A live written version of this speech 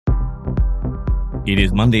It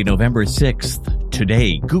is Monday, November 6th.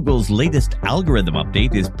 Today, Google's latest algorithm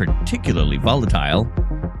update is particularly volatile.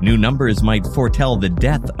 New numbers might foretell the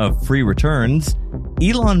death of free returns.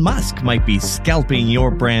 Elon Musk might be scalping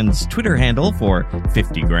your brand's Twitter handle for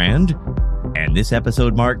 50 grand. And this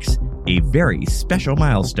episode marks a very special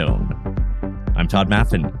milestone. I'm Todd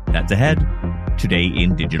Maffin. That's ahead today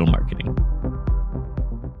in digital marketing.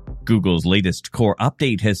 Google's latest core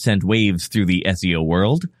update has sent waves through the SEO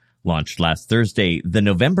world. Launched last Thursday, the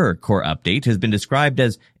November core update has been described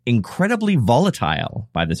as incredibly volatile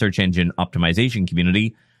by the search engine optimization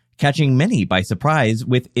community, catching many by surprise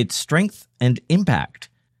with its strength and impact.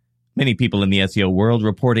 Many people in the SEO world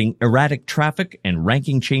reporting erratic traffic and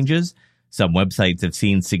ranking changes. Some websites have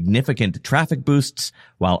seen significant traffic boosts,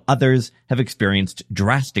 while others have experienced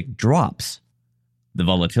drastic drops. The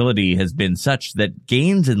volatility has been such that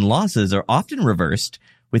gains and losses are often reversed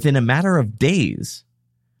within a matter of days.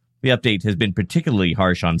 The update has been particularly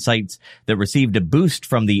harsh on sites that received a boost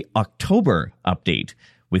from the October update,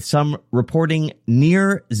 with some reporting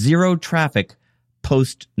near zero traffic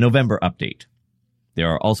post-November update.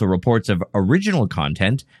 There are also reports of original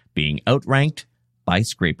content being outranked by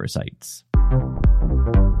scraper sites.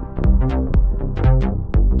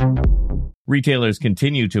 Retailers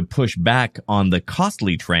continue to push back on the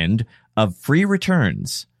costly trend of free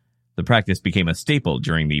returns. The practice became a staple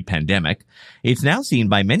during the pandemic. It's now seen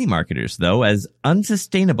by many marketers, though, as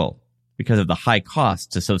unsustainable because of the high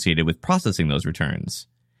costs associated with processing those returns.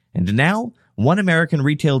 And now, one American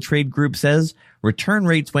retail trade group says return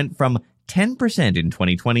rates went from 10% in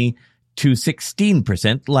 2020 to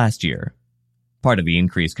 16% last year. Part of the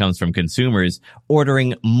increase comes from consumers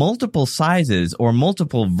ordering multiple sizes or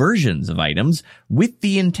multiple versions of items with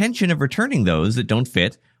the intention of returning those that don't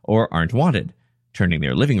fit or aren't wanted, turning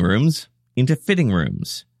their living rooms into fitting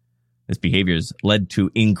rooms. This behavior's led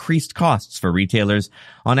to increased costs for retailers.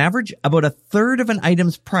 On average, about a third of an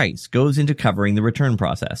item's price goes into covering the return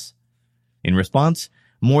process. In response,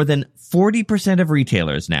 more than 40% of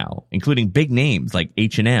retailers now, including big names like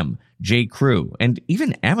H&M, J.Crew, and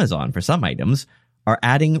even Amazon for some items, are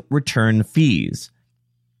adding return fees.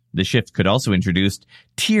 The shift could also introduce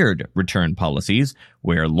tiered return policies,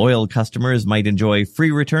 where loyal customers might enjoy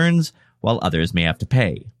free returns while others may have to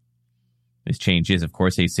pay. This change is, of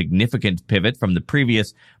course, a significant pivot from the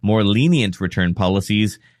previous, more lenient return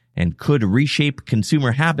policies and could reshape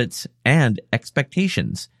consumer habits and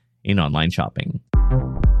expectations in online shopping.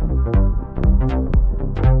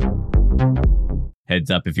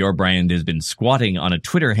 Heads up if your brand has been squatting on a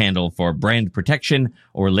Twitter handle for brand protection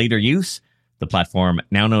or later use. The platform,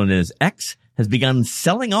 now known as X, has begun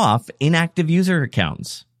selling off inactive user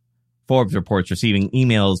accounts. Forbes reports receiving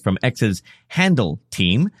emails from X's handle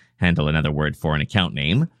team, handle another word for an account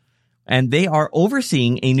name, and they are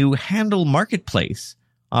overseeing a new handle marketplace,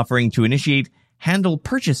 offering to initiate handle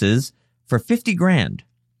purchases for 50 grand.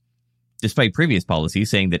 Despite previous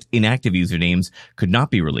policies saying that inactive usernames could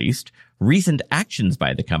not be released, recent actions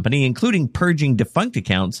by the company, including purging defunct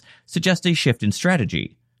accounts, suggest a shift in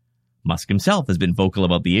strategy. Musk himself has been vocal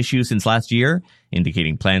about the issue since last year,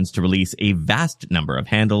 indicating plans to release a vast number of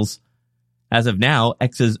handles. As of now,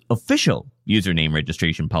 X's official username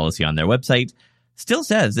registration policy on their website still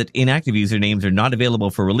says that inactive usernames are not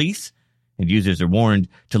available for release, and users are warned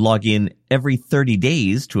to log in every 30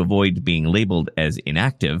 days to avoid being labeled as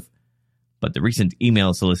inactive. But the recent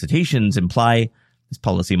email solicitations imply this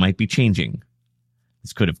policy might be changing.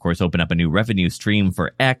 This could, of course, open up a new revenue stream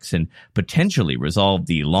for X and potentially resolve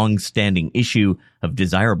the long-standing issue of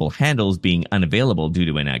desirable handles being unavailable due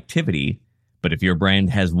to inactivity. But if your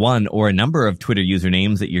brand has one or a number of Twitter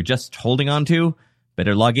usernames that you're just holding on to,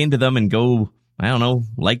 better log into them and go,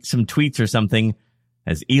 like some tweets or something,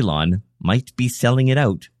 as Elon might be selling it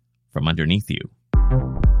out from underneath you.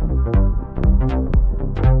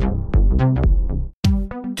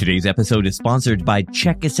 Today's episode is sponsored by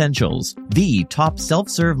Check Essentials, the top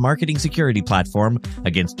self-serve marketing security platform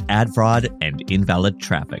against ad fraud and invalid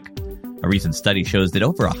traffic. A recent study shows that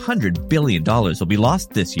over $100 billion will be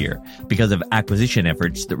lost this year because of acquisition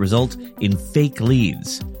efforts that result in fake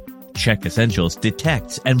leads. Check Essentials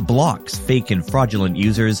detects and blocks fake and fraudulent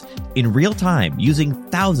users in real time using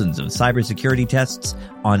thousands of cybersecurity tests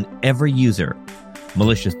on every user.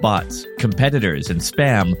 Malicious bots, competitors, and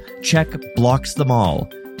spam, Check blocks them all,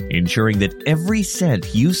 ensuring that every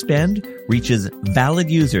cent you spend reaches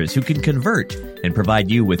valid users who can convert and provide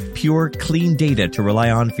you with pure, clean data to rely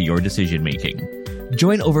on for your decision-making.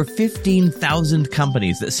 Join over 15,000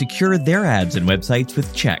 companies that secure their ads and websites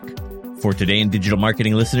with Check. For Today in Digital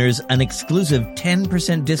Marketing listeners, an exclusive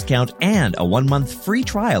 10% discount and a 1-month free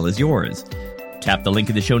trial is yours. Tap the link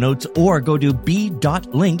in the show notes or go to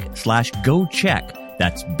b.link/go-check.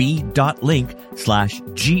 That's b.link/GOCHEQ.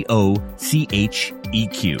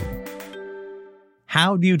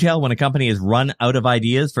 How do you tell when a company has run out of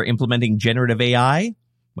ideas for implementing generative AI?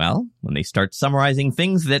 Well, when they start summarizing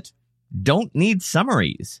things that don't need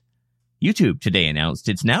summaries. YouTube today announced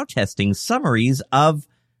it's now testing summaries of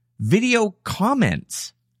video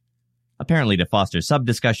comments. Apparently to foster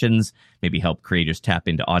sub-discussions, maybe help creators tap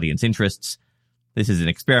into audience interests. This is an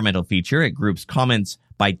experimental feature. It groups comments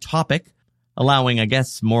by topic, allowing, I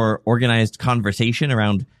guess, more organized conversation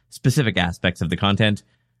around specific aspects of the content.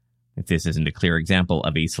 If this isn't a clear example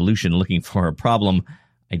of a solution looking for a problem,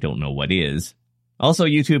 I don't know what is. Also,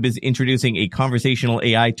 YouTube is introducing a conversational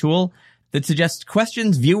AI tool that suggests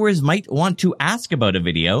questions viewers might want to ask about a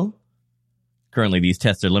video. Currently, these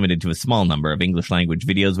tests are limited to a small number of English language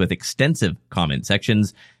videos with extensive comment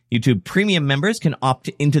sections. YouTube Premium members can opt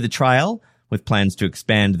into the trial, with plans to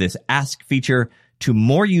expand this Ask feature to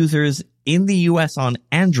more users in the US on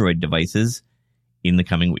Android devices in the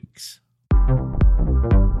coming weeks.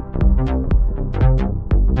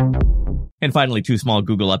 And finally, two small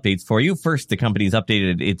Google updates for you. First, the company's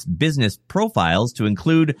updated its business profiles to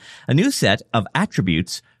include a new set of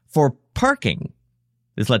attributes for parking.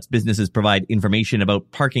 This lets businesses provide information about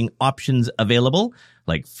parking options available,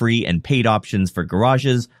 like free and paid options for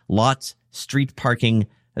garages, lots, street parking,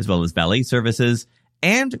 as well as valet services.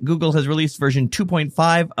 And Google has released version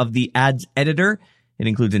 2.5 of the Ads Editor. It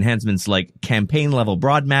includes enhancements like campaign-level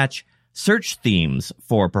broad match, search themes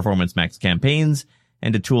for Performance Max campaigns,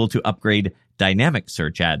 and a tool to upgrade dynamic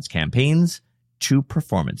search ads campaigns to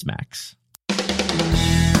Performance Max.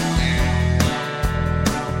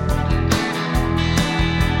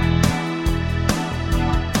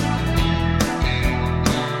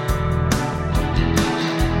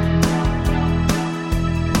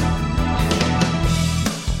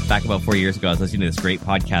 Back about 4 years ago, I was listening to this great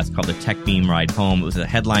podcast called The Tech Meme Ride Home. It was a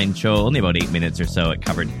headline show, only about 8 minutes or so. It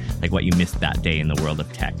covered like what you missed that day in the world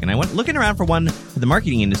of tech. And I went looking around for one for the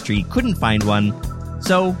marketing industry, couldn't find one.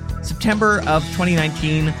 So September of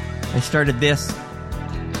 2019, I started this.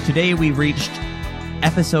 Today we reached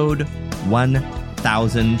episode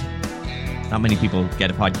 1,000. Not many people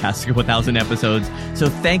get a podcast to 1,000 episodes. So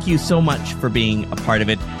thank you so much for being a part of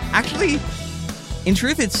it. Actually, in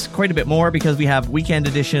truth, it's quite a bit more because we have weekend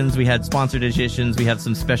editions, we had sponsored editions, we have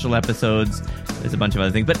some special episodes, there's a bunch of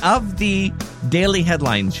other things. But of the daily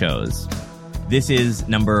headline shows, this is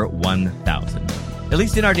number 1,000. At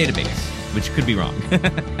least in our database, which could be wrong.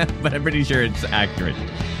 But I'm pretty sure it's accurate.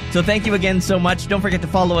 So thank you again so much. Don't forget to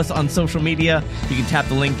follow us on social media. You can tap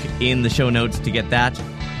the link in the show notes to get that.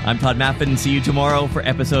 I'm Todd Maffin. See you tomorrow for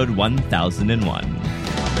episode 1001. I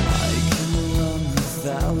can run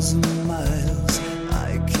 1,000 miles.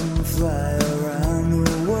 I can fly